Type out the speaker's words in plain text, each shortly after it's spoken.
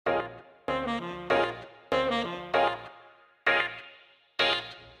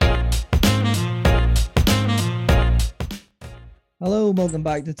Hello, welcome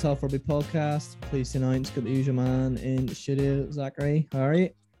back to Tough Rugby Podcast. Pleased to announce got the usual man in the studio, Zachary. How are you?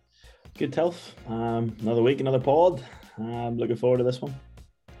 Good, Telf. Another week, another pod. I'm looking forward to this one.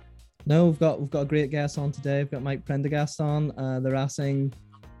 No, we've got a great guest on today. We've got Mike Prendergast on, the Racing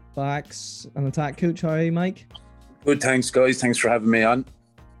backs and attack coach. How are you, Mike? Good, thanks, guys. Thanks for having me on.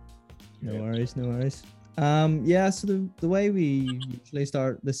 No worries. So the way we usually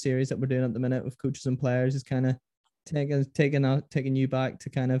start the series that we're doing at the minute with coaches and players is kind of taking you back to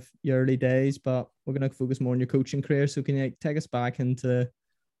kind of your early days, but we're going to focus more on your coaching career. So can you take us back into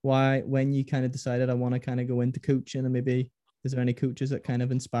when you kind of decided I want to kind of go into coaching, and maybe is there any coaches that kind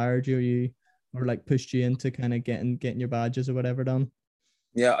of inspired you or like pushed you into kind of getting your badges or whatever done?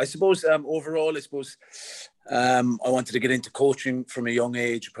 Yeah, I suppose overall, I wanted to get into coaching from a young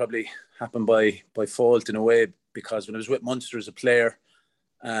age. It probably happened by fault in a way, because when I was with Munster as a player,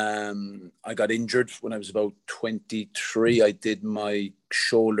 I got injured when I was about 23. I did my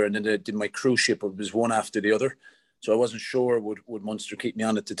shoulder and then I did my cruise ship. It was one after the other. So I wasn't sure would Munster keep me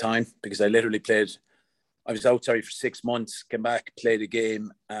on at the time, because I literally I was out, for 6 months, came back, played a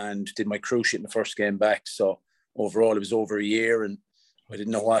game and did my cruise ship in the first game back. So overall, it was over a year, and I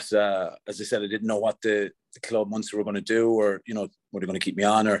didn't know what, as I said, I didn't know what the club Munster were going to do, or, were they going to keep me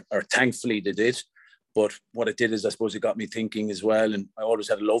on, or thankfully they did. But what it did is, I suppose, it got me thinking as well. And I always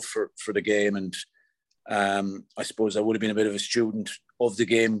had a love for the game. And I suppose I would have been a bit of a student of the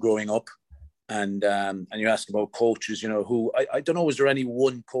game growing up. And you ask about coaches, who, I don't know, was there any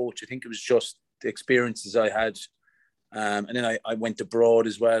one coach? I think it was just the experiences I had. And then I went abroad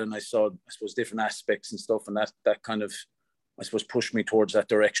as well, and I saw, I suppose, different aspects and stuff. And that kind of, I suppose, pushed me towards that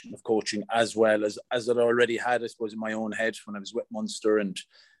direction of coaching, as well as I already had, I suppose, in my own head when I was with Munster, and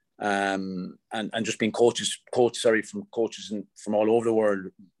just being coached from coaches from all over the world,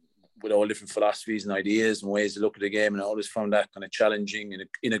 with all different philosophies and ideas and ways to look at the game. And I always found that kind of challenging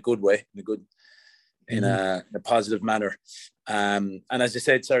in a good way, in a positive manner. And as I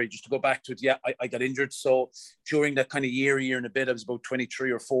said, just to go back to it, yeah, I got injured. So during that kind of year and a bit, I was about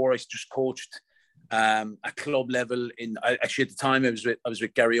 23 or 4. I just coached at club level. Actually, at the time, I was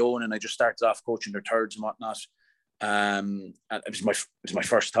with Gary Owen, and I just started off coaching their thirds and whatnot. And it was my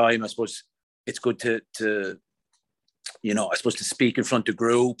first time. I suppose it's good to I suppose, to speak in front of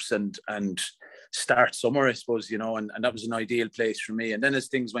groups and start somewhere, I suppose, and that was an ideal place for me. And then as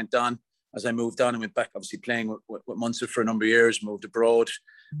things went on, as I moved on and went back, obviously playing with Munster for a number of years, moved abroad.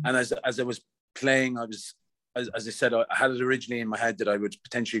 And as I was playing, I was, as I said, I had it originally in my head that I would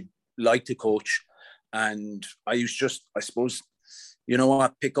potentially like to coach. And I used just, I suppose,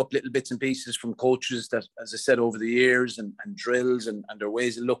 pick up little bits and pieces from coaches that, as I said, over the years, and drills and their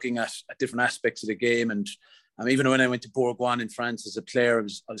ways of looking at different aspects of the game. And even when I went to Bourgoin in France as a player, I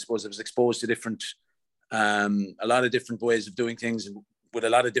was exposed to a lot of different ways of doing things, with a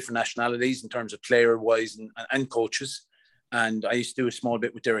lot of different nationalities in terms of player-wise and coaches. And I used to do a small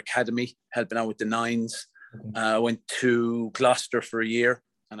bit with their academy, helping out with the nines. I went to Gloucester for a year,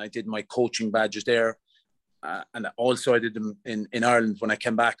 and I did my coaching badges there. And also I did them in Ireland. When I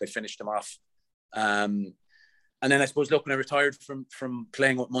came back, I finished them off. And then I suppose, look, when I retired from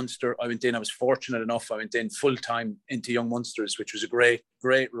playing with Munster, I was fortunate enough, I went in full-time into Young Munsters, which was a great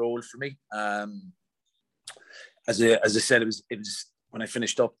role for me. As I said, it was when I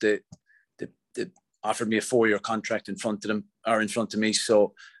finished up, they offered me a 4-year contract in front of me.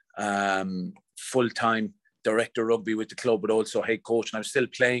 So full-time director rugby with the club, but also head coach. And I was still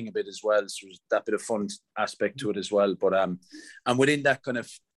playing a bit as well. So there's that bit of fun aspect to it as well. But and within that kind of,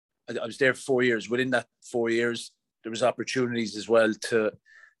 I was there for 4 years. Within that 4 years, there was opportunities as well to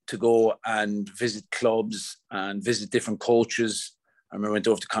go and visit clubs and visit different coaches. I remember I went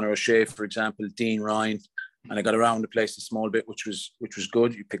over to Conor O'Shea, for example, Dean Ryan, and I got around the place a small bit, which was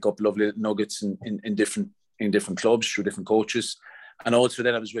good. You pick up lovely nuggets in different clubs through different coaches. And also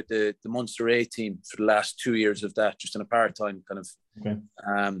then I was with the Munster A team for the last 2 years of that, just on a part-time kind of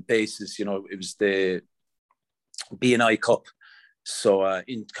basis. It was the B&I Cup. So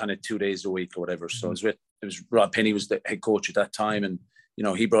in kind of 2 days a week or whatever. So it was Rod Penny was the head coach at that time, and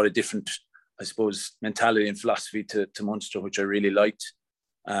he brought a different, I suppose, mentality and philosophy to Munster, which I really liked.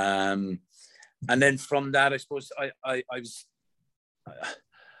 And then from that, I suppose I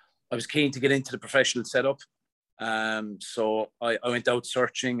was keen to get into the professional setup. So I went out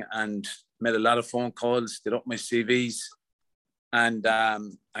searching and made a lot of phone calls, did up my CVs, and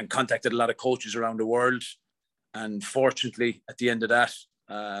contacted a lot of coaches around the world. And fortunately, at the end of that,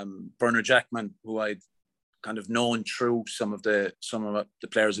 Bernard Jackman, who I'd kind of known through some of the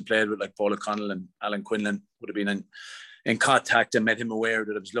players I played with, like Paul O'Connell and Alan Quinlan, would have been in contact, and made him aware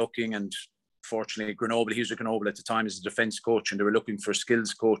that I was looking. And fortunately, Grenoble, he was at Grenoble at the time as a defence coach, and they were looking for a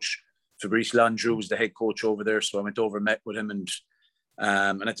skills coach. Fabrice Landreau was the head coach over there. So I went over and met with him.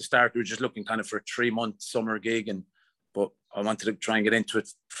 And at the start, we were just looking kind of for a 3-month summer gig. But I wanted to try and get into it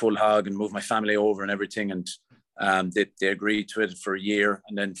full hog and move my family over and everything. And they agreed to it for a year.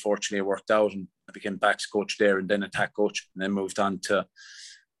 And then fortunately it worked out, and I became backs coach there and then attack coach, and then moved on to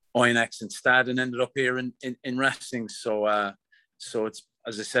Oyonnax and Stad, and ended up here in wrestling. So it's,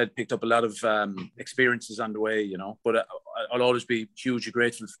 as I said, picked up a lot of experiences on the way, you know. But I'll always be hugely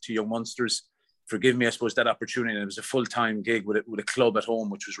grateful to Young Munsters for giving me, I suppose, that opportunity. And it was a full-time gig with a club at home,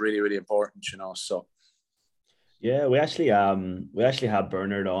 which was really, really important, you know. So yeah, we actually had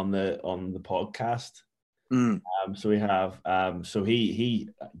Bernard on the podcast. So we have so he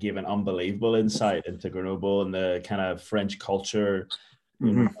gave an unbelievable insight into Grenoble and the kind of French culture,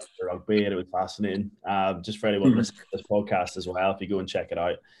 you know, rugby, and it was fascinating. Just for anyone listening to this podcast as well, if you go and check it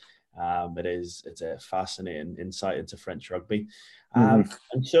out, it's a fascinating insight into French rugby. And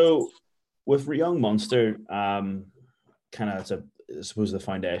so with Young Munster, kind of it's I suppose the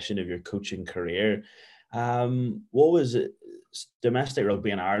foundation of your coaching career. What was it? Domestic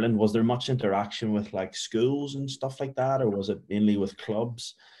rugby in Ireland, was there much interaction with like schools and stuff like that, or was it mainly with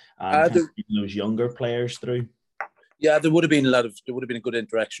clubs those younger players through? Yeah, there would have been a good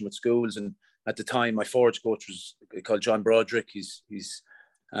interaction with schools. And at the time, my forwards coach was called John Broderick. He's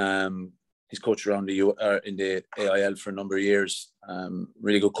coached around in the AIL for a number of years.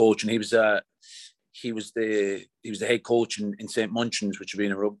 Really good coach, and he was the head coach in St. Munchins, which had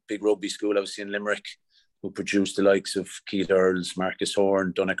been a big rugby school, obviously in Limerick, who produced the likes of Keith Earls, Marcus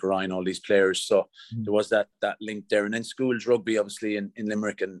Horn, Donnacha Ryan, all these players. So there was that link there. And then schools rugby, obviously, in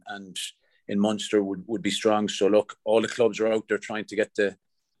Limerick and in Munster would be strong. So look, all the clubs are out there trying to get the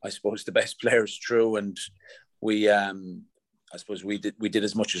best players through. And we, I suppose we did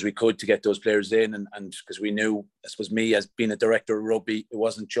as much as we could to get those players in. And because we knew, I suppose me as being a director of rugby, it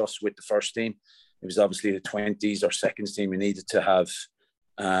wasn't just with the first team. It was obviously the 20s or seconds team. We needed to have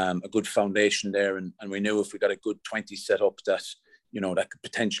a good foundation there, and we knew if we got a good 20 set up, that, you know, that could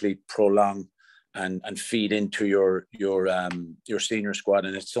potentially prolong and feed into your senior squad,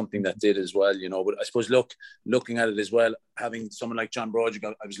 and it's something that did as well, you know. But I suppose looking at it as well, having someone like John Broderick,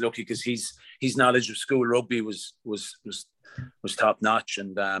 I was lucky because his knowledge of school rugby was top notch,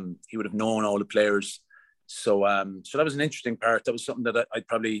 and he would have known all the players. So that was an interesting part. That was something that I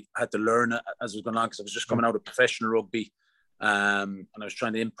probably had to learn as I was going along, because I was just coming out of professional rugby. And I was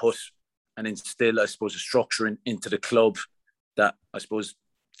trying to input and instill, I suppose, a structure into the club that I suppose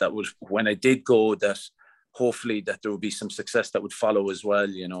that would, when I did go, that hopefully that there would be some success that would follow as well,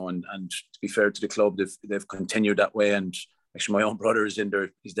 you know. And to be fair to the club, they've continued that way. And actually, my own brother is in there;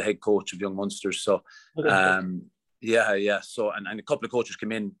 he's the head coach of Young Munsters. So, yeah. So, and a couple of coaches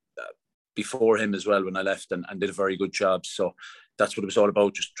came in before him as well when I left, and did a very good job. So that's what it was all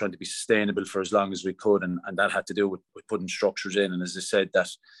about, just trying to be sustainable for as long as we could, and that had to do with putting structures in. And as I said,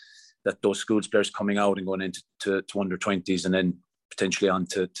 that those schools players coming out and going into to under 20s and then potentially on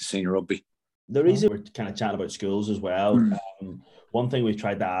to senior rugby. The reason we're kind of chatting about schools as well, one thing we've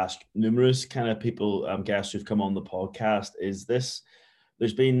tried to ask numerous kind of people, guests who've come on the podcast, is this.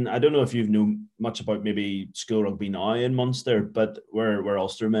 There's been, I don't know if you've known much about maybe school rugby now in Munster, but we're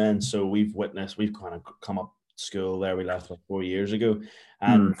Ulster men, so we've kind of come up school there. We left 4 years ago,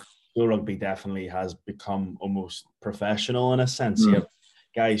 and school rugby definitely has become almost professional in a sense. You have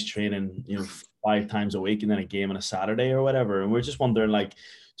guys training, you know, 5 times a week and then a game on a Saturday or whatever. And we're just wondering, like,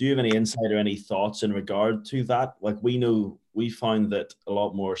 do you have any insight or any thoughts in regard to that? Like, we found that a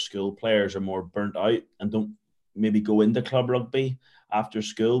lot more school players are more burnt out and don't maybe go into club rugby after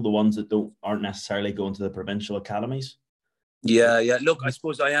school, the ones that aren't necessarily going to the provincial academies. Yeah. Look, I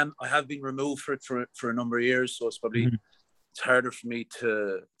suppose I have been removed for a number of years, so it's probably it's harder for me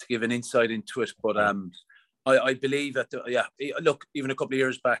to give an insight into it. But I believe that look, even a couple of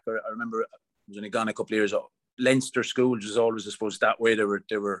years back, I remember I was only gone a couple of years. Leinster schools was always, I suppose, that way. They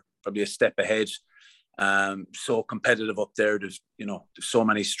were probably a step ahead. So competitive up there. There's so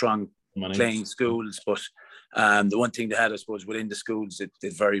many strong playing schools, but the one thing they had, I suppose, within the schools, they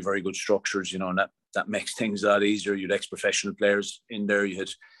had very, very good structures, and that makes things a lot easier. You had ex-professional players in there.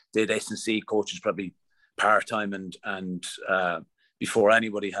 They had S&C coaches probably part-time and before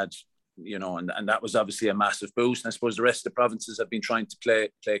anybody had, and that was obviously a massive boost. And I suppose the rest of the provinces have been trying to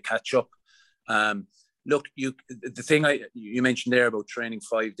play catch up. Look, the thing you mentioned there about training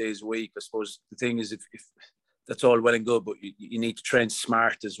 5 days a week, I suppose the thing is if that's all well and good, but you need to train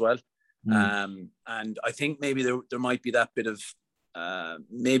smart as well. And I think maybe there might be that bit of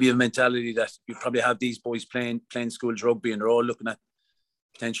maybe a mentality that you probably have these boys playing schools rugby, and they're all looking at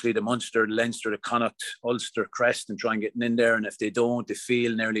potentially the Munster, the Leinster, the Connacht, Ulster, crest and try and get in there. And if they don't, they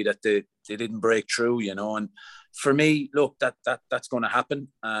feel nearly that they didn't break through, you know. And for me, look, that's going to happen.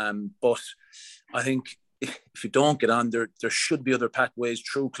 But I think if you don't get on, there should be other pathways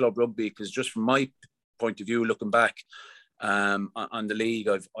through club rugby, because just from my point of view, looking back on the league,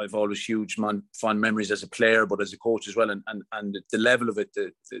 I've always huge fond memories as a player, but as a coach as well, and the level of it,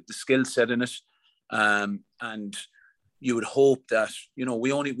 the skill set in it, and you would hope that, you know, we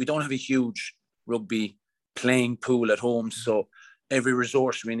don't have a huge rugby playing pool at home, so every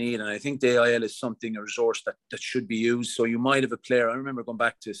resource we need, and I think the AIL is a resource that should be used. So you might have a player, I remember going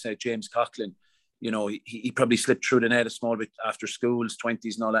back to, say, James Coughlin, you know, he probably slipped through the net a small bit after school, his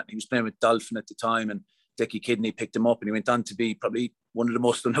 20s and all that, and he was playing with Dolphin at the time, and Dickie Kidney picked him up, and he went on to be probably one of the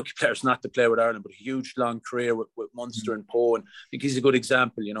most unlucky players not to play with Ireland, but a huge long career with Munster and Poe, and I think he's a good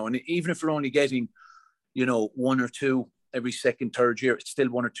example, you know. And even if we're only getting, you know, one or two every second, third year, it's still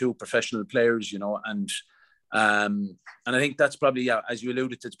one or two professional players, you know. And I think that's probably, yeah, as you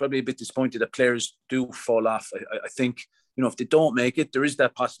alluded to, it's probably a bit disappointed that players do fall off. I think, you know, if they don't make it, there is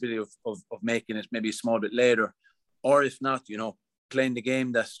that possibility of making it maybe a small bit later, or if not, you know, playing the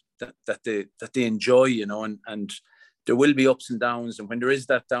game that they enjoy, you know. And there will be ups and downs, and when there is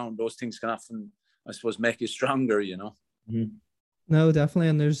that down, those things can often, I suppose, make you stronger, you know. Mm-hmm. No, definitely,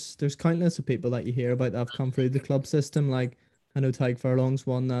 and there's countless of people that you hear about that have come through the club system. Like, I know Tyke Furlong's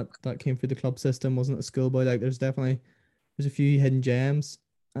one that came through the club system, wasn't a schoolboy. Like, there's a few hidden gems.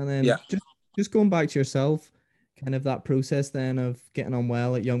 And then Yeah. just going back to yourself, kind of that process then of getting on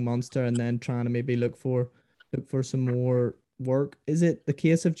well at Young Munster and then trying to maybe look for some more work. Is it the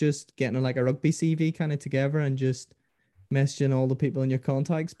case of just getting like a rugby CV kind of together and just messaging all the people in your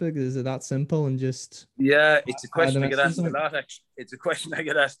contacts book? Is it that simple? And just, yeah, it's a question I get messages asked a lot. Actually, it's a question I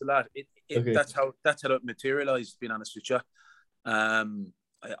get asked a lot. Okay. That's how it materialized, being honest with you.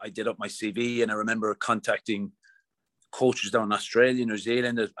 I did up my CV, and I remember contacting coaches down in Australia, New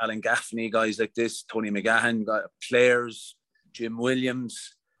Zealand, Alan Gaffney, guys like this, Tony McGahan, players, Jim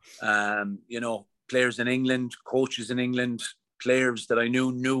Williams, you know, players in England, coaches in England, players that I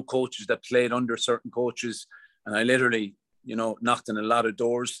knew coaches that played under certain coaches. And I literally, you know, knocked on a lot of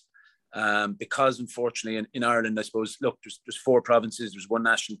doors, because unfortunately in Ireland, I suppose, look, there's 4 provinces, there's one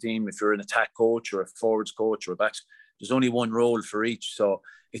national team. If you're an attack coach or a forwards coach or a backs, there's only one role for each. So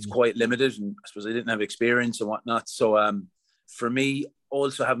it's quite limited. And I suppose I didn't have experience and whatnot. So for me,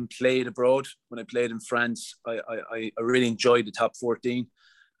 also having played abroad, when I played in France, I really enjoyed the top 14.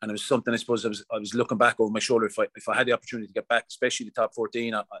 And it was something, I suppose, I was looking back over my shoulder. If I had the opportunity to get back, especially the top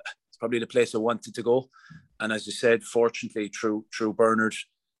 14, it's probably the place I wanted to go. And as you said, fortunately, through Bernard,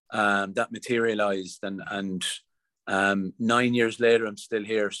 that materialized. And 9 years later, I'm still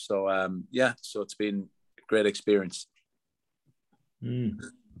here. So, yeah, so it's been a great experience.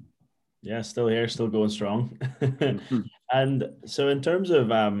 Yeah, still here, still going strong. And so in terms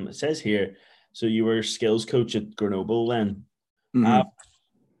of, it says here, so you were skills coach at Grenoble then.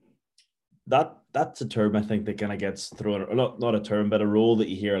 That's a term I think that kind of gets thrown, or not a term, but a role that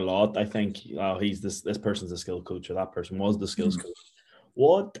you hear a lot. I think, he's this person's a skills coach, or that person was the skills coach.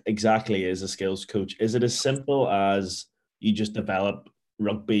 What exactly is a skills coach? Is it as simple as you just develop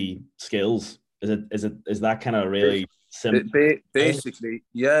rugby skills? Is that kind of really simple? Basically,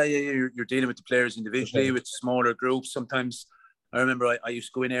 yeah. You're dealing with the players individually, with smaller groups. Sometimes I remember I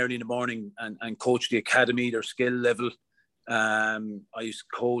used to go in early in the morning and coach the academy, their skill level. I used to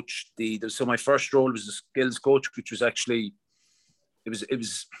coach so my first role was a skills coach, which was actually, it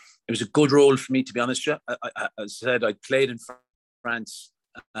was a good role for me, to be honest with you. As I said, I played in France,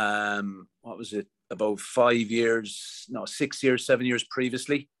 what was it, about 6 years, 7 years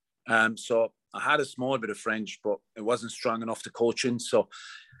previously. So I had a small bit of French, but it wasn't strong enough to coach in. So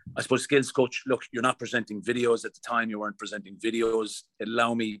I suppose skills coach, look, you're not presenting videos at the time. You weren't presenting videos. It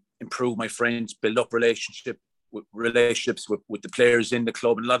allowed me improve my French, build up relationships with the players in the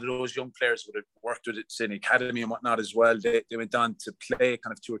club. And a lot of those young players would have worked with it in the academy and whatnot as well. They went on to play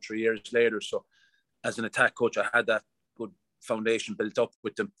kind of 2 or 3 years later. So as an attack coach, I had that good foundation built up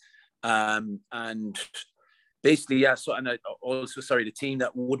with them. And basically, yeah. So, and I also, the team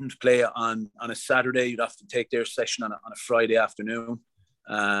that wouldn't play on a Saturday, you'd have to take their session on a Friday afternoon.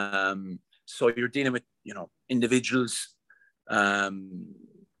 So you're dealing with, you know, individuals,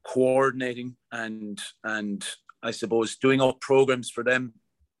 coordinating and I suppose doing up programs for them,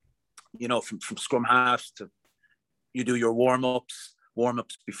 you know, from scrum halves to, you do your warm-ups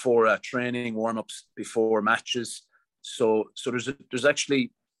before training, warm-ups before matches. So there's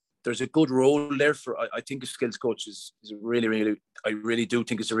a good role there for, I think a skills coach is really, I really do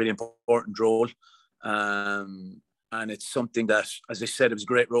think it's a really important role. And it's something that, as I said, it was a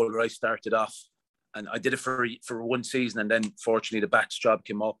great role where I started off. And I did it for one season, and then fortunately the backs job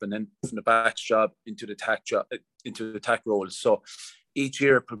came up, and then from the backs job into the attack role. So each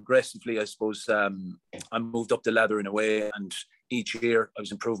year progressively, I suppose, I moved up the ladder in a way, and each year I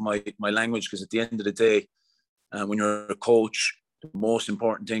was improving my language, because at the end of the day, when you're a coach, the most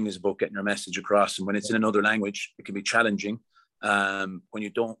important thing is about getting your message across. And when it's in another language, it can be challenging when you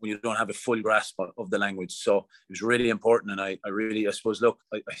don't have a full grasp of the language. So it was really important, and I suppose, look,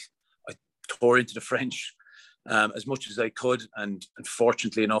 I tore into the French as much as I could, and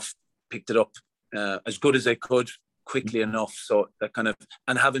fortunately enough picked it up as good as I could quickly enough. So that kind of,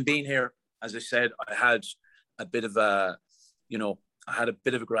 and having been here, as I said, I had a bit of a,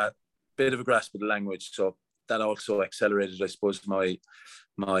 grasp of the language. So that also accelerated, I suppose, my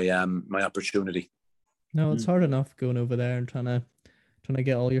opportunity. No, it's hard enough going over there and trying to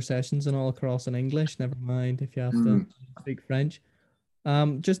get all your sessions and all across in English. Never mind if you have to speak French.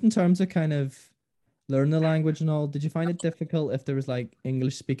 Just in terms of kind of learn the language and all, did you find it difficult if there was like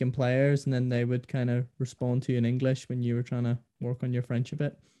English speaking players and then they would kind of respond to you in English when you were trying to work on your French a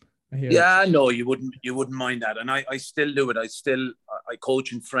bit? Yeah, no, you wouldn't mind that. And I still do it. I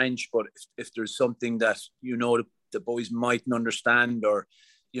coach in French, but if there's something that, the boys mightn't understand, or,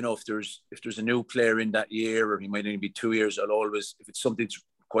 if there's a new player in that year, or he might only be 2 years, I'll always, if it's something that's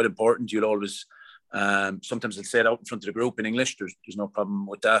quite important, you'll always, sometimes I'll say it out in front of the group in English. There's no problem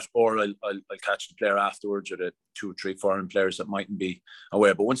with that. Or I'll catch the player afterwards, or the 2 or 3 foreign players that mightn't be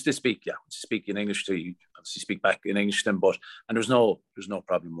aware. But once they speak in English to you, obviously speak back in English to them. And there's no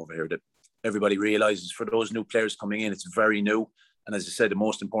problem over here. That everybody realizes, for those new players coming in, it's very new. And as I said, the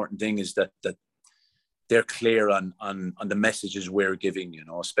most important thing is that they're clear on the messages we're giving,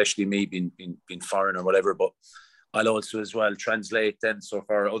 especially me being foreign or whatever. But I'll also as well translate then. So if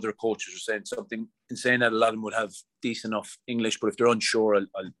our other coaches are saying something, in saying that, a lot of them would have decent enough English, but if they're unsure,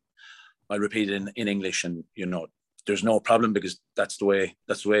 I'll repeat it in English, and there's no problem, because that's the way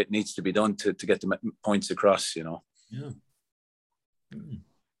it needs to be done to get the points across. Yeah.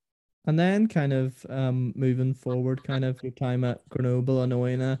 And then kind of moving forward, kind of your time at Grenoble and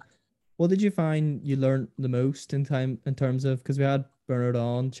Oina, what did you find you learned the most in terms of, because we had Bernard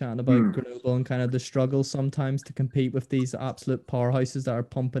on chatting about Grenoble and kind of the struggle sometimes to compete with these absolute powerhouses that are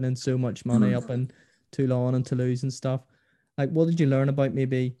pumping in so much money up in Toulon and Toulouse and stuff. Like, what did you learn about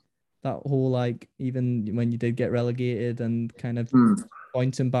maybe that whole, like, even when you did get relegated and kind of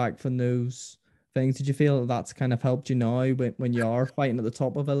bouncing back from those things? Did you feel that's kind of helped you now when you are fighting at the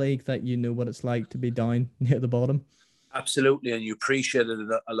top of a league, that you know what it's like to be down near the bottom? Absolutely, and you appreciate it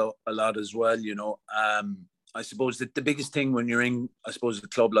a lot as well. I suppose that the biggest thing when you're in, I suppose, a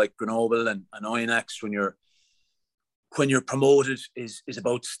club like Grenoble and Oyonnax, when you're promoted, is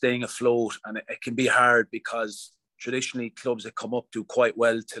about staying afloat, and it can be hard, because traditionally clubs that come up do quite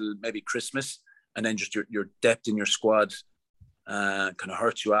well till maybe Christmas, and then just your depth in your squad kind of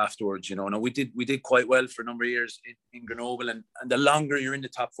hurts you afterwards. Now we did quite well for a number of years in Grenoble, and the longer you're in the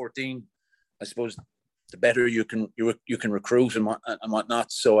top 14, I suppose, the better you can recruit and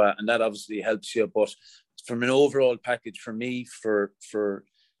whatnot. So and that obviously helps you. But from an overall package for me, for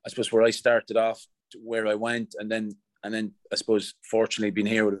I suppose where I started off to where I went, and then I suppose fortunately being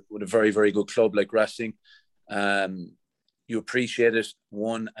here with a very, very good club like Racing, you appreciate it,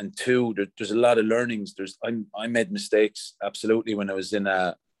 one, and two, there's a lot of learnings. I made mistakes absolutely when I was in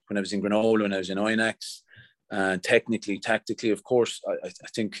Grenoble, when I was in Oyonnax. Technically, tactically, of course, I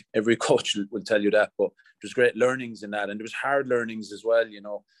think every coach will tell you that, but there's great learnings in that, and there was hard learnings as well.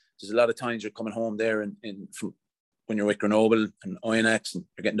 There's a lot of times you're coming home there from when you're with Grenoble and Oyonnax, and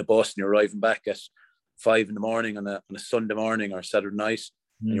you're getting the bus and you're arriving back at 5 a.m. on a Sunday morning or Saturday night,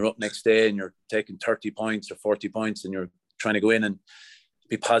 and you're up next day and you're taking 30 points or 40 points, and you're trying to go in and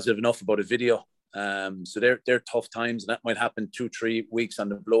be positive enough about a video. So they're tough times, and that might happen 2-3 weeks on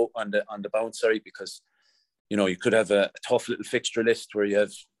the bounce, because you could have a tough little fixture list where you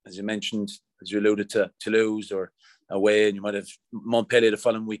have, as you mentioned, as you alluded to, Toulouse or away, and you might have Montpellier the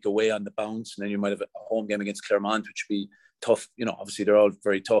following week away on the bounce, and then you might have a home game against Clermont, which would be tough. Obviously they're all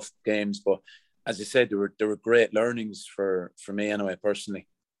very tough games, but as I said, there were great learnings for me anyway, personally.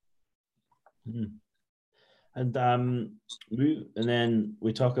 And then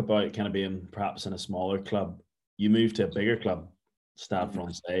we talk about kind of being perhaps in a smaller club. You moved to a bigger club, Stade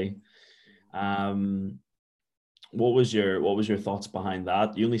Francais. What was your thoughts behind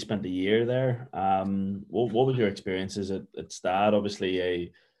that? You only spent a year there. What was your experiences at Stade?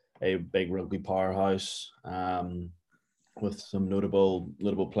 Obviously a big rugby powerhouse, with some notable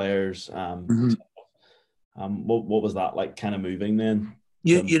players. What was that like, kind of moving then?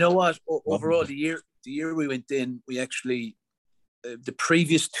 You know what? Overall, the year we went in, we actually the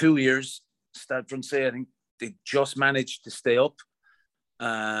previous 2 years, Stade Francais, I think they just managed to stay up.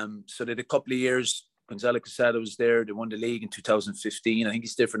 So they had a couple of years. Gonzalo Quesada was there. They won the league in 2015. I think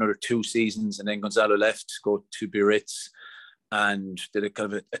he's there for another 2 seasons, and then Gonzalo left to go to Biarritz, and did a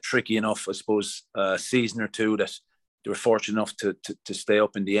kind of a tricky enough, I suppose, season or two that they were fortunate enough to stay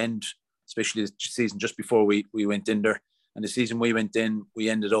up in the end, especially the season just before we went in there. And the season we went in, we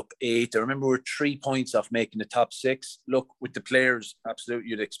ended up 8th. I remember we were 3 points off making the top 6. Look, with the players, absolutely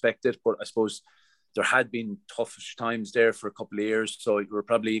you'd expect it, but I suppose there had been tough times there for a couple of years, so we were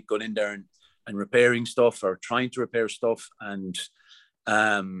probably going in there and repairing stuff, or trying to repair stuff, and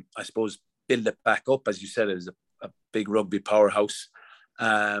I suppose build it back up. As you said, it is a big rugby powerhouse.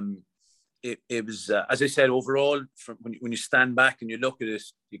 It was, as I said, overall, from when you stand back and you look at it,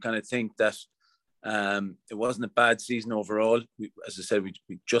 you kind of think that it wasn't a bad season overall. As I said,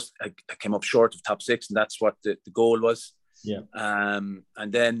 we just came up short of top 6, and that's what the goal was. Yeah.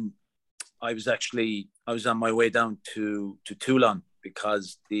 And then I was on my way down to Toulon,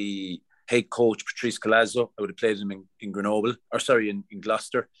 because the head coach, Patrice Colazzo, I would have played him in Grenoble, in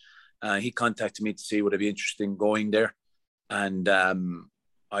Gloucester. He contacted me to see would I be interested in going there. And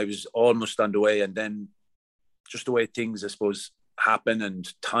I was almost on the way, and then just the way things, I suppose, happen,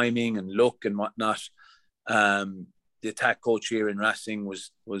 and timing and luck and whatnot. The attack coach here in Racing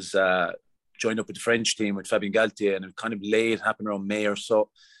was joined up with the French team with Fabien Galtier, and it kind of late, happened around May or so.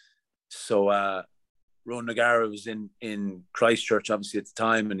 So Ron Nagara was in Christchurch, obviously, at the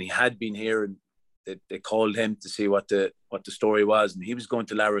time, and he had been here, and they called him to see what the story was, and he was going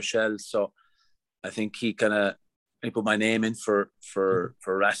to La Rochelle. So I think he put my name in for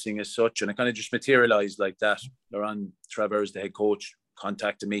Racing as such, and it kind of just materialized like that. Laurent Travers, the head coach,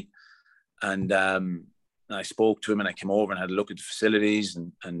 contacted me, and I spoke to him, and I came over and had a look at the facilities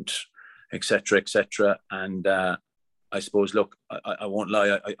and et cetera. And I suppose, look, I won't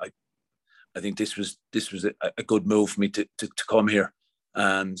lie, I think this was a good move for me to come here.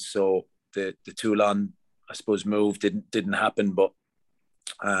 So the Toulon, I suppose, move didn't happen, but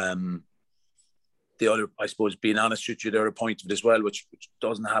the other, I suppose, being honest with you, the other point of it as well, which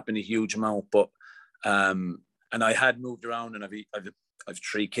doesn't happen a huge amount, but and I had moved around, and I've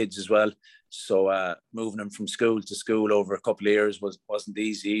 3 kids as well, so moving them from school to school over a couple of years wasn't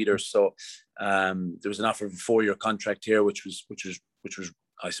easy either. So there was an offer of a 4-year contract here, which was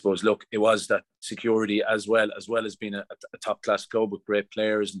I suppose, look, it was that security as well as being a top class club with great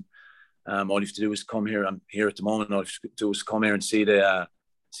players, and all you have to do is come here. I'm here at the moment. All you have to do is come here and see the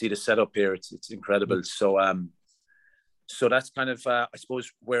setup here. It's incredible. So so that's kind of I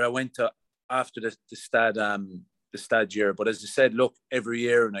suppose where I went to after the Stade year. But as I said, look, every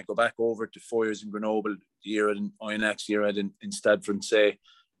year, and I go back over to 4 years in Grenoble, the year in INX, year in Stade Francais,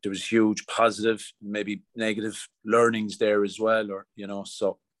 there was huge positive, maybe negative learnings there as well, or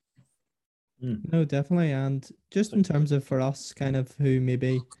so. No, definitely. And just in terms of for us, kind of who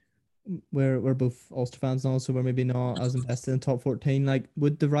maybe we're both Ulster fans now, so we're maybe not as invested in top 14. Like,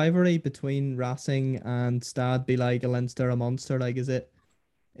 would the rivalry between Racing and Stade be like a Leinster, a Munster? Like, is it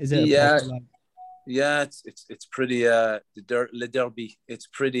Yeah. a proper, like... Yeah, it's pretty Le Derby. It's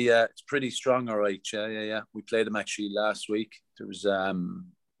pretty strong, all right. Yeah. We played them actually last week. There was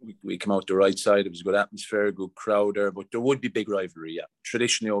we came out the right side. It was a good atmosphere, good crowd there, but there would be big rivalry, yeah.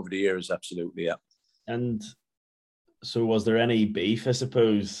 Traditionally over the years, absolutely, yeah. And so was there any beef, I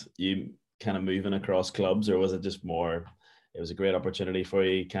suppose, you kind of moving across clubs, or was it just more, it was a great opportunity for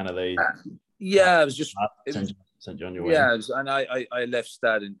you, kind of the... Yeah, it was just... Sent you on your way. Yeah, and I left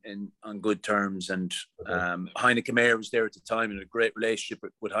Stade on good terms, and Heineke Meyer was there at the time, and a great relationship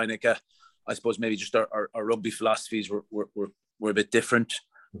with Heineke. I suppose maybe just our rugby philosophies were a bit different.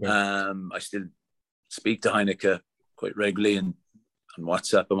 Okay. I still speak to Heineke quite regularly and on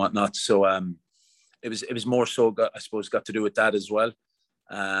WhatsApp and whatnot. So it was more so, I suppose, got to do with that as well.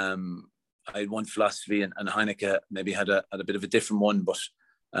 I had one philosophy, and Heineke maybe had a bit of a different one, but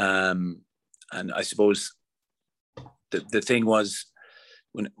and I suppose the thing was,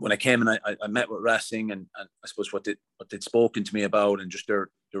 when I came and I met with Racing, and I suppose what they'd spoken to me about, and just their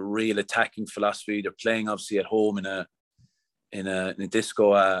real attacking philosophy. They're playing obviously at home in a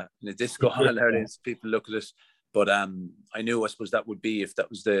disco hall. There's people look at it, but I knew, I suppose, that would be, if that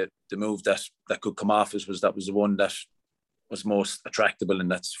was the move that could come off, that was the one that was most attractable,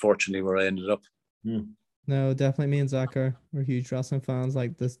 and that's fortunately where I ended up. No, definitely. Me and Zach we're huge Racing fans.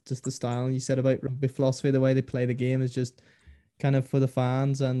 Like this, just the style you said about rugby philosophy, the way they play the game is just kind of for the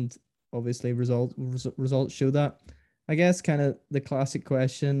fans, and obviously results show that. I guess kind of the classic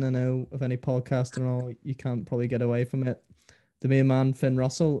question. I know of any podcast and all, you can't probably get away from it. the main man, Finn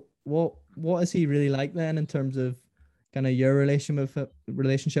Russell. What is he really like then in terms of kind of your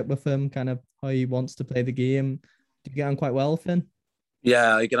relationship with him, kind of how he wants to play the game? Do you get on quite well, Finn?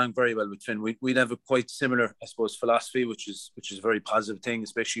 Yeah, I get on very well with Finn. We'd have a quite similar, I suppose, philosophy, which is a very positive thing,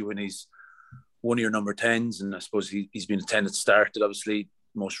 especially when he's one of your number 10s, and I suppose he's been a 10 that started, obviously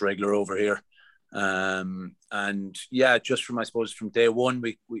most regular over here. And yeah, just from, I suppose, from day one,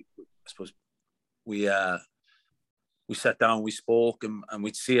 we sat down, we spoke, and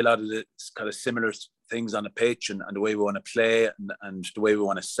we'd see a lot of the kind of similar things on the pitch, and the way we want to play, and the way we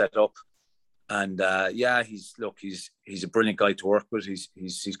want to set up. And yeah, he's a brilliant guy to work with.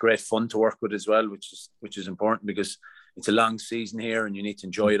 He's great fun to work with as well, which is important, because it's a long season here, and you need to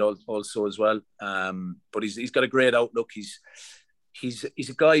enjoy it also as well. But he's got a great outlook. He's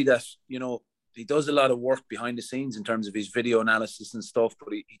a guy that, you know, he does a lot of work behind the scenes in terms of his video analysis and stuff,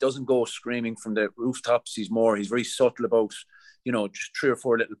 but he doesn't go screaming from the rooftops. He's very subtle about, you know, just 3 or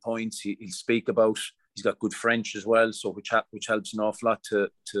 4 little points he'll speak about. He's got good French as well, so which helps an awful lot to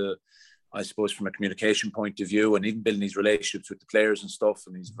I suppose, from a communication point of view, and even building his relationships with the players and stuff.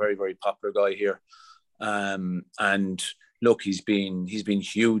 And he's a very, very popular guy here. And look, he's been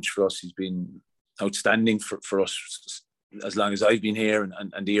huge for us. He's been outstanding for us as long as I've been here,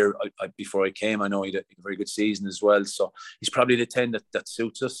 and the year before I came. I know he had a very good season as well. So he's probably the 10 that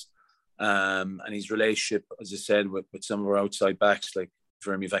suits us. And his relationship, as I said, with some of our outside backs like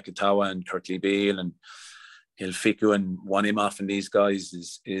Jeremy Vakatawa and Kirkley Beale and Hilfiku and Wanimoff, and these guys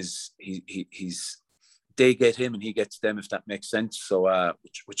he's they get him and he gets them, if that makes sense. So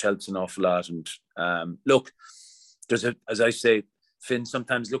which helps an awful lot. And look, as I say, Finn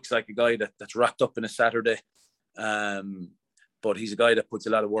sometimes looks like a guy that's wrapped up in a Saturday, but he's a guy that puts a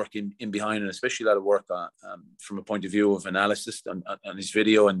lot of work in behind, and especially a lot of work from a point of view of analysis on his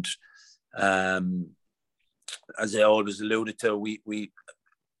video. And as I always alluded to, we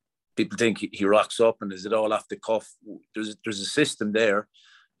people think he rocks up and is it all off the cuff. There's a system there,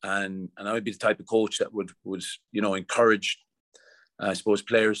 and I would be the type of coach that would you know, encourage, I suppose,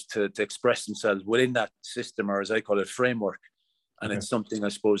 players to express themselves within that system, or as I call it, framework. And It's something, I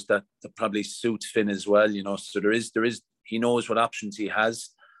suppose, that probably suits Finn as well, you know. So there is he knows what options he has,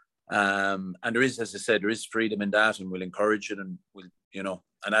 and there is, as I said, there is freedom in that, and we'll encourage it, and we'll, you know,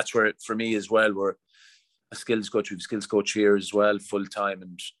 and that's where for me as well, we're a skills coach here as well, full time.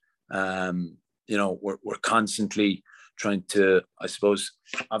 And you know, we're constantly trying to, I suppose,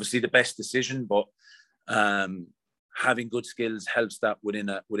 obviously the best decision, but having good skills helps that within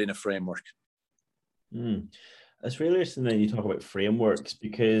a framework. It's really interesting that you talk about frameworks,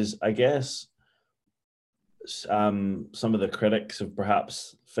 because I guess some of the critics of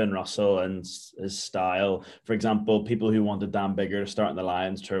perhaps Finn Russell and his style, for example, people who wanted Dan Biggar to start in the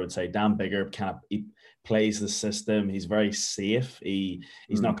Lions tour would say Dan Biggar he plays the system. He's very safe. He's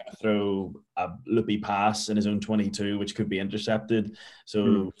not going to throw a loopy pass in his own 22, which could be intercepted. So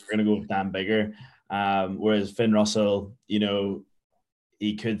we're going to go with Dan Biggar. Whereas Finn Russell, you know,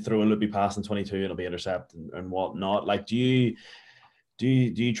 he could throw a loopy pass in 22 and it'll be intercepted and whatnot. Like, do you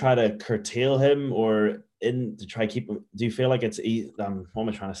try to curtail him or to try to keep him? Do you feel like it's what am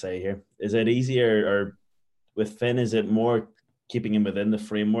I trying to say here? Is it easier, or with Finn, is it more keeping him within the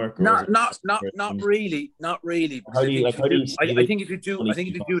framework? Or not really. How do you see I think if you do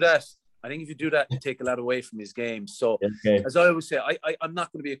that, you take a lot away from his game. So as I always say, I'm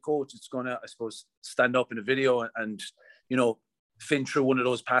not going to be a coach that's going to, I suppose, stand up in a video and you know, Finn threw one of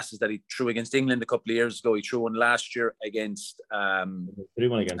those passes that he threw against England a couple of years ago. He threw one last year against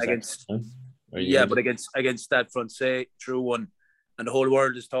against Stade Francais, threw one, and the whole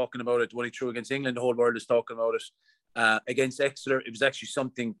world is talking about it. When he threw against England, the whole world is talking about it. Against Exeter, it was actually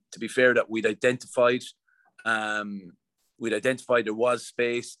something, to be fair, that we'd identified. There was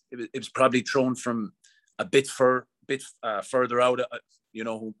space. It was probably thrown from a bit further out, you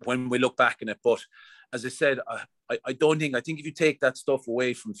know, when we look back in it. But as I said, I think if you take that stuff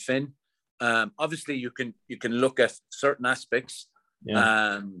away from Finn, obviously you can look at certain aspects,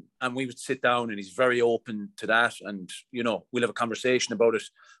 and we would sit down, and he's very open to that, and you know, we'll have a conversation about it.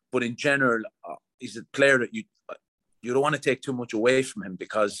 But in general, he's a player that you don't want to take too much away from him,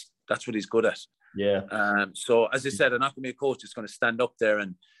 because that's what he's good at. So as I said, I'm not going to be a coach that's going to stand up there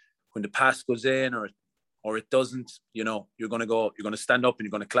and when the pass goes in or it doesn't, you know, you're going to stand up and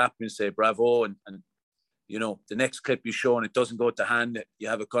you're going to clap and say bravo, and you know, the next clip you show and it doesn't go to hand, you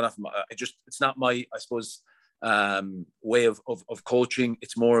have a cut off. It's not my, I suppose, way of coaching.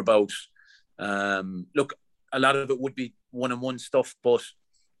 It's more about, look, a lot of it would be one-on-one stuff, but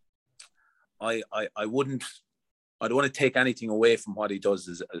I don't want to take anything away from what he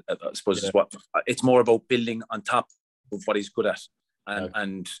does. I suppose it's more about building on top what he's good at. Okay.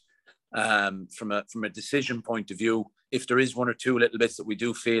 And from a decision point of view, if there is one or two little bits that we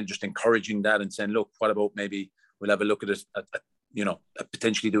do feel, just encouraging that and saying, look, what about maybe we'll have a look at it, at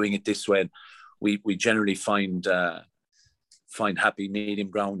potentially doing it this way. And we generally find happy medium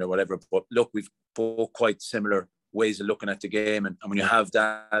ground or whatever. But look, we've both quite similar ways of looking at the game. And when you have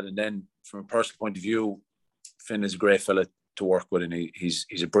that, and then from a personal point of view, Finn is a great fella to work with, and he's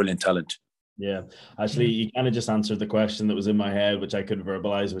a brilliant talent. Yeah, actually, you kind of just answered the question that was in my head, which I couldn't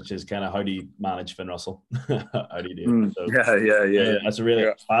verbalize, which is kind of how do you manage Finn Russell? How do you do it? So, yeah. That's a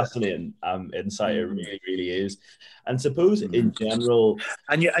really fascinating insight. It really, really is. And suppose in general,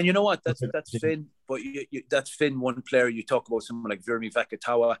 and you know what? That's Finn. But that's Finn, one player. You talk about someone like Virmi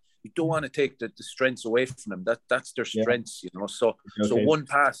Vakatawa. You don't want to take the strengths away from them. That's their strengths, So one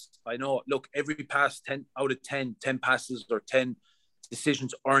pass. I know. Look, every pass, 10 out of 10 passes or 10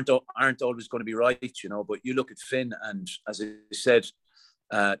 decisions aren't always going to be right, But you look at Finn, and as I said,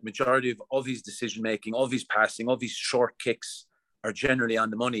 majority of his decision making, of his passing, of his short kicks are generally on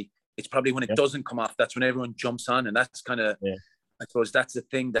the money. It's probably when it doesn't come off, that's when everyone jumps on, and that's kind of. I suppose that's the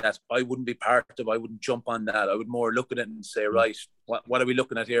thing that I wouldn't be part of. I wouldn't jump on that. I would more look at it and say, right, what are we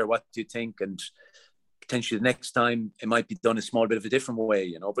looking at here? What do you think? And potentially the next time it might be done a small bit of a different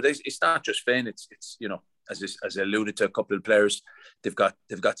way, But it's not just Finn. It's as I alluded to, a couple of players, they've got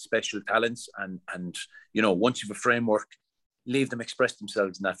special talents, and once you have a framework, leave them express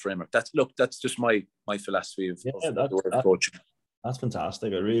themselves in that framework. That's just my philosophy of the word coaching. That's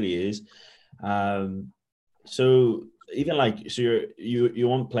fantastic. It really is. So even you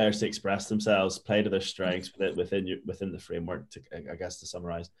want players to express themselves, play to their strengths within the framework. I guess to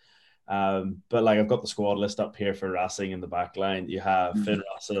summarize. But I've got the squad list up here for Racing in the back line. You have Finn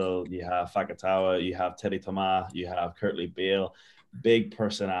Russell, you have Vakatawa, you have Teddy Thomas, you have Curtly Bale. Big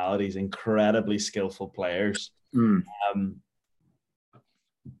personalities, incredibly skillful players. I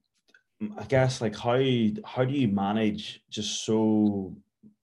guess how do you manage just so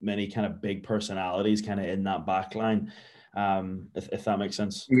many kind of big personalities kind of in that back line, if that makes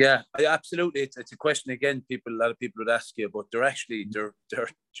sense? Yeah, absolutely. It's a question again. A lot of people would ask you, but they're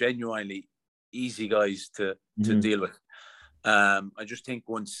genuinely easy guys to deal with. I just think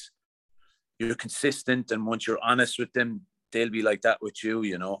once you're consistent and once you're honest with them, they'll be like that with you,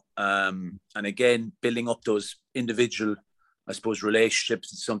 And again, building up those individual, I suppose,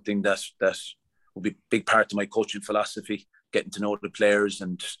 relationships is something that will be a big part of my coaching philosophy. Getting to know the players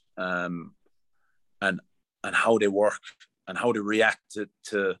and how they work and how to react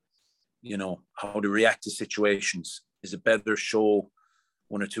to situations. Is it better show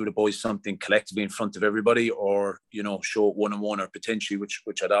one or two of the boys something collectively in front of everybody, or show it one-on-one, or potentially, which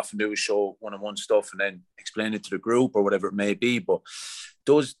I'd often do, is show one-on-one stuff and then explain it to the group or whatever it may be. But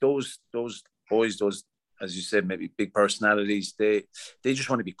those boys, as you said, maybe big personalities, they just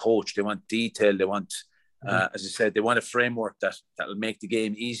want to be coached. They want detail. They want, as I said, they want a framework that'll make the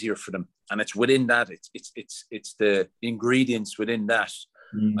game easier for them. And it's within that, it's the ingredients within that,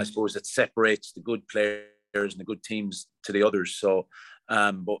 I suppose, that separates the good players and the good teams to the others. So,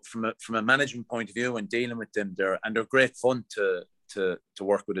 but from a management point of view and dealing with them, they're great fun to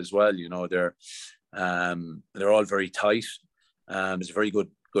work with as well. They're all very tight. There's a very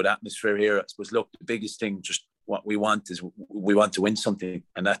good atmosphere here. I suppose, look, the biggest thing, just what we want is we want to win something,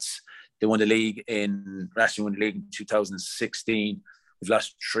 and that's they won the league Racing won the league in 2016. We've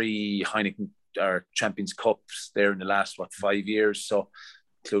lost 3 Heineken or Champions Cups there in the last 5 years, so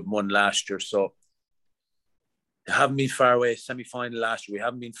including one last year. So they haven't been far away. Semi-final last year, we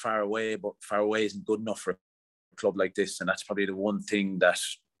haven't been far away, but far away isn't good enough for a club like this, and that's probably the one thing that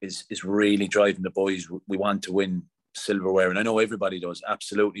is really driving the boys. We want to win silverware, and I know everybody does,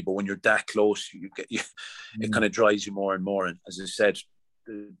 absolutely, but when you're that close, it kind of drives you more and more. And as I said,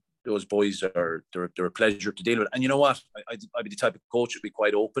 those boys they're a pleasure to deal with. And you know what, I'd be the type of coach that'd be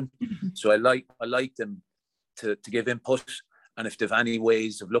quite open, so I like them to give input, and if they've any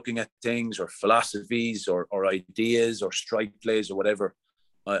ways of looking at things or philosophies or ideas or strike plays or whatever,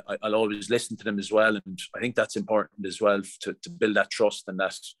 I'll always listen to them as well. And I think that's important as well to build that trust and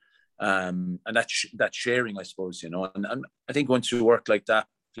that sharing, I suppose, and I think once you work like that,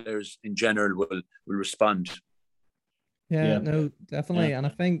 players in general will respond. Yeah, no, definitely. Yeah. And I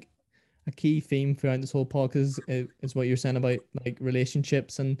think a key theme throughout this whole podcast is what you're saying about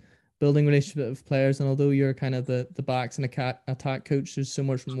relationships and building relationships with players. And although you're kind of the backs and attack coach, there's so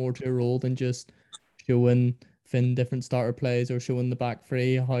much more to your role than just showing Finn different starter plays or showing the back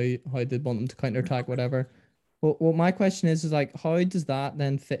three how they want them to counter attack, whatever. Well, my question is how does that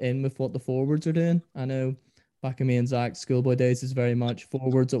then fit in with what the forwards are doing? I know back in me and Zach's schoolboy days is very much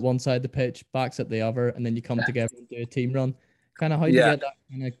forwards at one side of the pitch, backs at the other, and then you come together and do a team run. Kind of how do you get that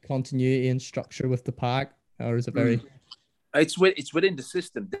kind of continuity and structure with the pack, or is it very? It's within the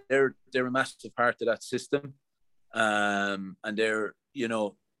system. They're a massive part of that system, and they're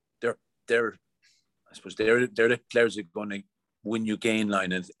I suppose they're the players that are going to win you gain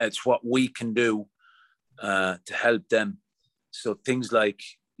line, and it's what we can do to help them. So things like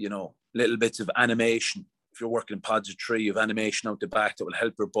little bits of animation. If you're working in pods of three, you have animation out the back that will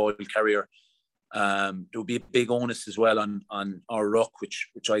help your ball carrier. There will be a big onus as well on our ruck, which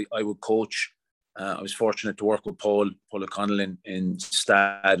I would coach. I was fortunate to work with Paul O'Connell in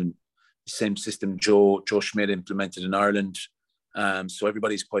Stad, and the same system Joe Schmidt implemented in Ireland. So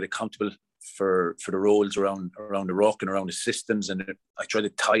everybody's quite accountable for the roles around the ruck and around the systems, and I try to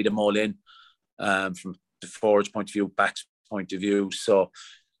tie them all in from the forwards point of view, backs point of view. So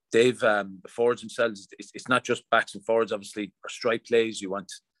they've the forwards themselves. It's not just backs and forwards. Obviously, or strike plays. You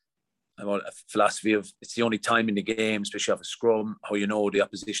want a philosophy of it's the only time in the game, especially off a scrum, how the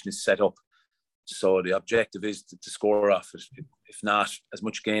opposition is set up. So the objective is to score off it, if not as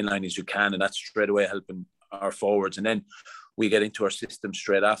much gain line as you can, and that's straight away helping our forwards. And then we get into our system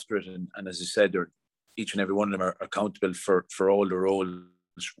straight after it. And as I said, each and every one of them are accountable for all the roles,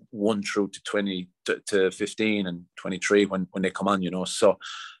 1 through to 20 to 15 and 23 when they come on. So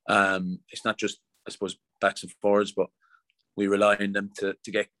it's not just, I suppose, backs and forwards, but we rely on them to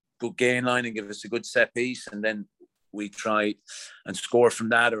get good gain line and give us a good set piece, and then we try and score from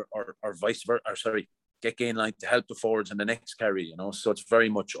that, or vice versa. Or sorry, get gain line to help the forwards in the next carry. So it's very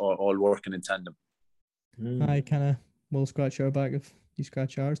much all working in tandem. I kind of will scratch your back if you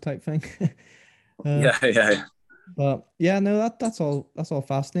scratch ours type thing. Yeah. But yeah, no, that's all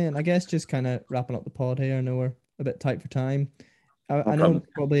fascinating. I guess just kind of wrapping up the pod here. I know we're a bit tight for time. I know it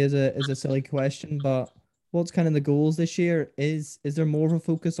probably is a silly question, but what's kind of the goals this year? Is there more of a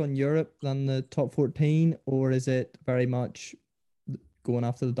focus on Europe than the top 14, or is it very much going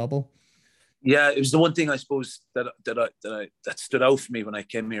after the double? Yeah, it was the one thing I suppose that stood out for me when I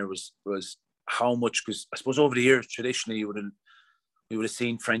came here was how much, because I suppose over the years traditionally we would have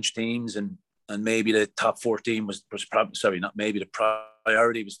seen French teams and maybe the top 14 was probably, sorry, not maybe, the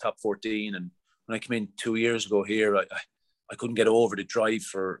priority was top 14. And when I came in 2 years ago here, I couldn't get over the drive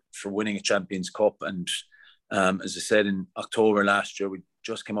for winning a Champions Cup. And as I said, in October last year, we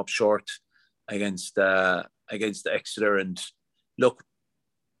just came up short against Exeter. And look,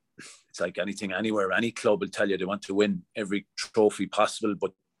 it's like anything, anywhere, any club will tell you they want to win every trophy possible,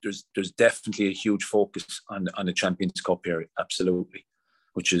 but there's definitely a huge focus on the Champions Cup here, absolutely,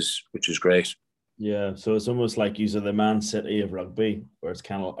 which is great. Yeah, so it's almost like you're the Man City of rugby, where it's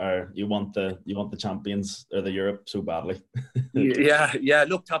kind of, or you want the champions or the Europe so badly. yeah.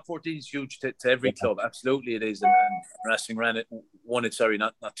 Look, top 14 is huge to every club. Absolutely, it is. And Racing won it. Sorry,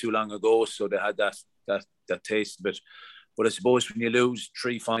 not too long ago, so they had that taste of it. But I suppose when you lose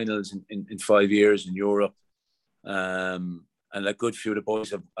 3 finals in 5 years in Europe, and a good few of the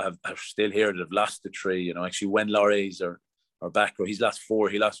boys are still here that have lost the 3. Actually, when Laurie's or back row, he's lost 4.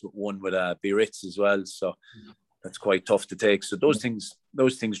 He lost 1 with Biarritz as well. So that's quite tough to take. So those things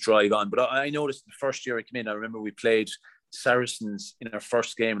drive on. But I noticed the first year I came in, I remember we played Saracens in our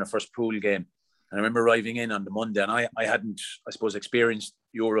first pool game. And I remember arriving in on the Monday, and I hadn't, I suppose, experienced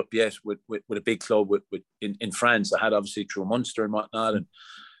Europe yet with a big club in France. I had obviously through Munster and whatnot, and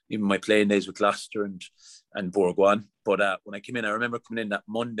even my playing days with Gloucester and Bourgoin. But when I came in, I remember coming in that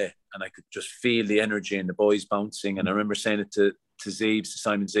Monday and I could just feel the energy and the boys bouncing. And I remember saying it to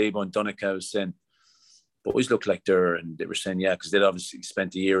Simon Zebo and Donncha. I was saying, boys look like and they were saying, yeah, because they'd obviously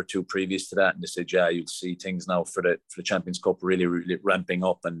spent a year or 2 previous to that. And they said, yeah, you'll see things now for the Champions Cup really, really ramping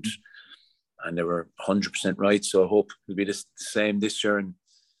up. And they were 100% right. So I hope it'll be the same this year. And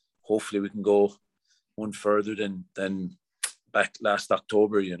hopefully we can go one further than back last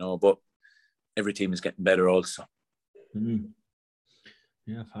October, but every team is getting better also. Mm-hmm.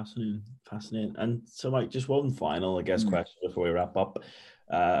 Yeah, fascinating. And so, Mike, just one final, I guess, question before we wrap up.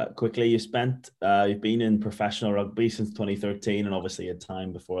 Quickly, you've been in professional rugby since 2013, and obviously a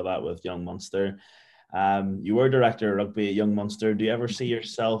time before that with Young Munster. You were director of rugby at Young Munster. Do you ever see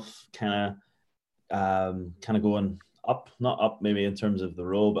yourself kind of going up, not up maybe in terms of the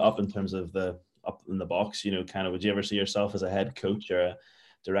role, but up in terms of up in the box? Would you ever see yourself as a head coach or a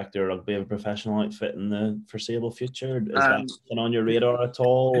director of rugby of a professional outfit in the foreseeable future? Is that something on your radar at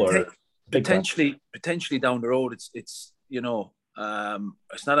all? Or potentially down the road? It's it's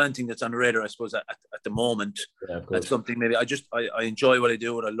not anything that's on the radar, I suppose, at the moment. Yeah, of course. That's something maybe I enjoy what I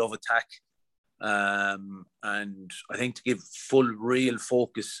do, and I love attack. And I think to give full, real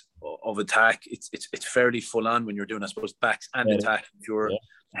focus of attack, it's fairly full on when you're doing, I suppose, backs and attack. If you're a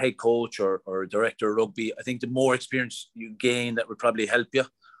head coach or a director of rugby, I think the more experience you gain, that would probably help you.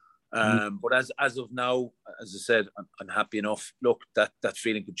 But as of now, as I said, I'm happy enough. Look, that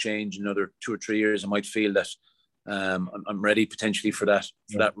feeling could change in another 2 or 3 years. I might feel that I'm ready potentially for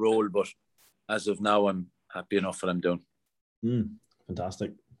that role. But as of now, I'm happy enough what I'm doing.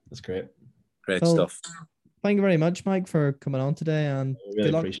 Fantastic. That's great. Great stuff. Thank you very much, Mike, for coming on today, and really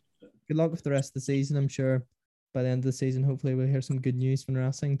appreciate it. Good luck with the rest of the season. I'm sure by the end of the season, hopefully we'll hear some good news from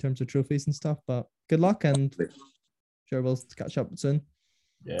Racing in terms of trophies and stuff. But good luck, and sure we'll catch up soon.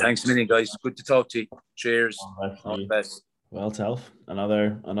 Yeah. Thanks a million, guys. Good to talk to you. Cheers. All the best. Well, Telf,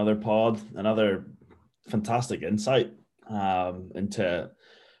 another pod, another fantastic insight into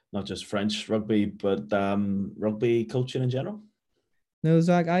not just French rugby, but rugby coaching in general. No,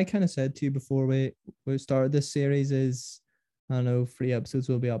 Zach, I kind of said to you before we started this series is, I don't know, 3 episodes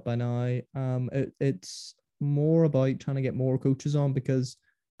will be up by now. It's more about trying to get more coaches on, because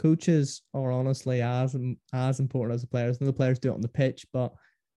coaches are honestly as important as the players. And the players do it on the pitch, but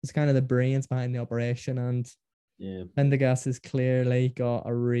it's kind of the brains behind the operation. And Prendergast has clearly got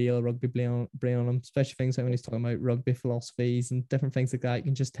a real rugby brain on him, especially things like when he's talking about rugby philosophies and different things like that. You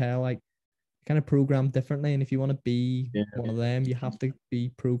can just tell, like, kind of programmed differently, and if you want to be one of them, you have to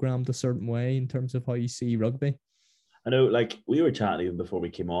be programmed a certain way in terms of how you see rugby. I know, like, we were chatting even before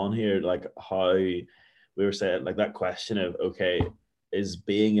we came on here, like how we were saying, like, that question of, okay, is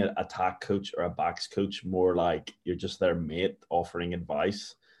being an attack coach or a backs coach more like you're just their mate offering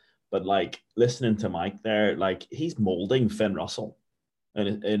advice? But like listening to Mike there, like he's molding Finn Russell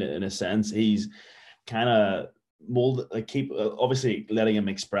in a sense. He's kind of obviously letting him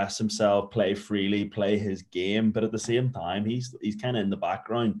express himself, play freely, play his game, but at the same time he's kind of in the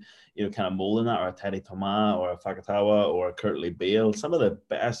background, you know, kind of molding that, or a Teddy Thomas or a Fakatawa or a Kurtley Bale, some of the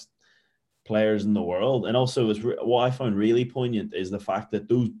best players in the world. And also what I found really poignant is the fact that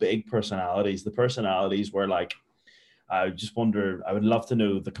those big personalities, the personalities were like, I just wonder, I would love to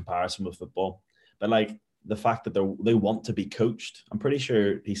know the comparison with football, but like the fact that they want to be coached. I'm pretty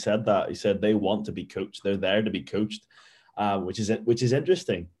sure he said that. He said they want to be coached. They're there to be coached, which is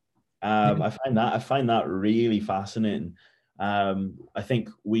interesting. I find that really fascinating. I think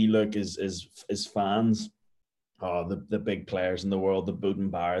we look as fans, the big players in the world, the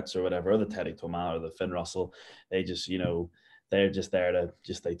Bowden Barretts or whatever, or the Teddy Thomas or the Finn Russell, they just, you know, they're just there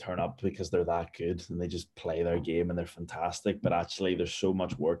to they turn up because they're that good and they just play their game and they're fantastic. But actually there's so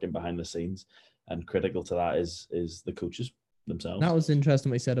much work in behind the scenes, and critical to that is the coaches themselves. That was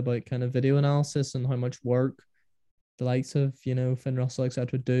interesting what you said about kind of video analysis and how much work the likes of, you know, Finn Russell,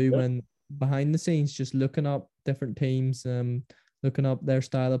 etc. do when behind the scenes, just looking up different teams, looking up their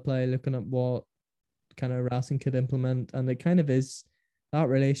style of play, looking up what kind of Racing could implement. And it kind of is that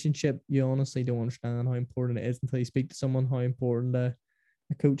relationship. You honestly don't understand how important it is until you speak to someone, how important a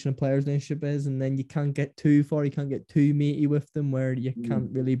coach and a player's relationship is. And then you can't get too far, you can't get too meaty with them where you can't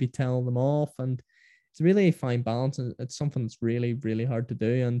really be telling them off. And it's really a fine balance, and it's something that's really, really hard to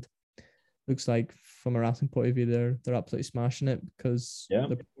do. And looks like from a Racing point of view, they're absolutely smashing it, because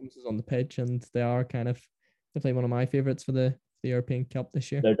the performances on the pitch, and they are kind of definitely one of my favourites for the European Cup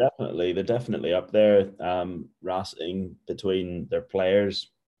this year. They're definitely up there, Racing, between their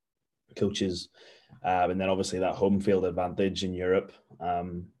players, coaches, and then obviously that home field advantage in Europe.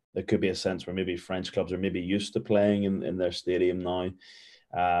 There could be a sense where maybe French clubs are maybe used to playing in their stadium now,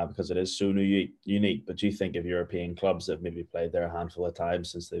 because it is so unique. But do you think of European clubs that have maybe played there a handful of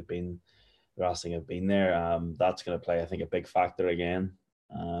times since Racing have been there? That's going to play, I think, a big factor again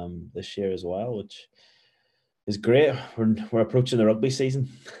this year as well, which is great. We're approaching the rugby season.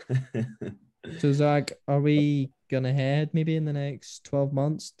 So Zach, are we gonna head maybe in the next 12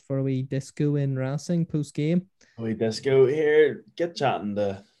 months for a wee disco in Racing post game? A wee disco here. Get chatting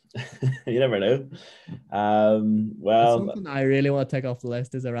to. You never know. Well, something I really want to take off the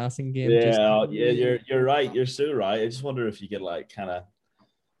list is a Racing game. You're right. You're so right. I just wonder if you could like kind of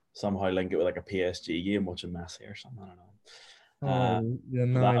somehow link it with like a PSG game, watching Messi or something. I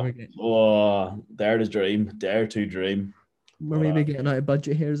don't know. Dare to dream. We're maybe getting out of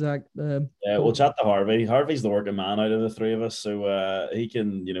budget here, Zach. We'll chat to Harvey. Harvey's the working man out of the three of us, so he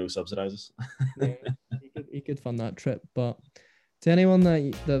can, subsidize us. he could fund that trip. But to anyone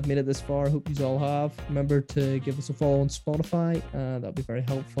that have made it this far, I hope you all have. Remember to give us a follow on Spotify. That'll be very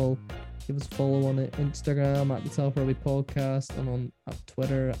helpful. Give us a follow on Instagram at the Telf Rugby Podcast, and on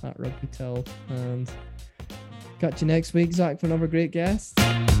Twitter at Rugby Telf. And catch you next week, Zach, for another great guest.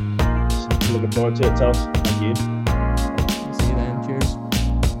 Looking forward to it, Telf. Thank you.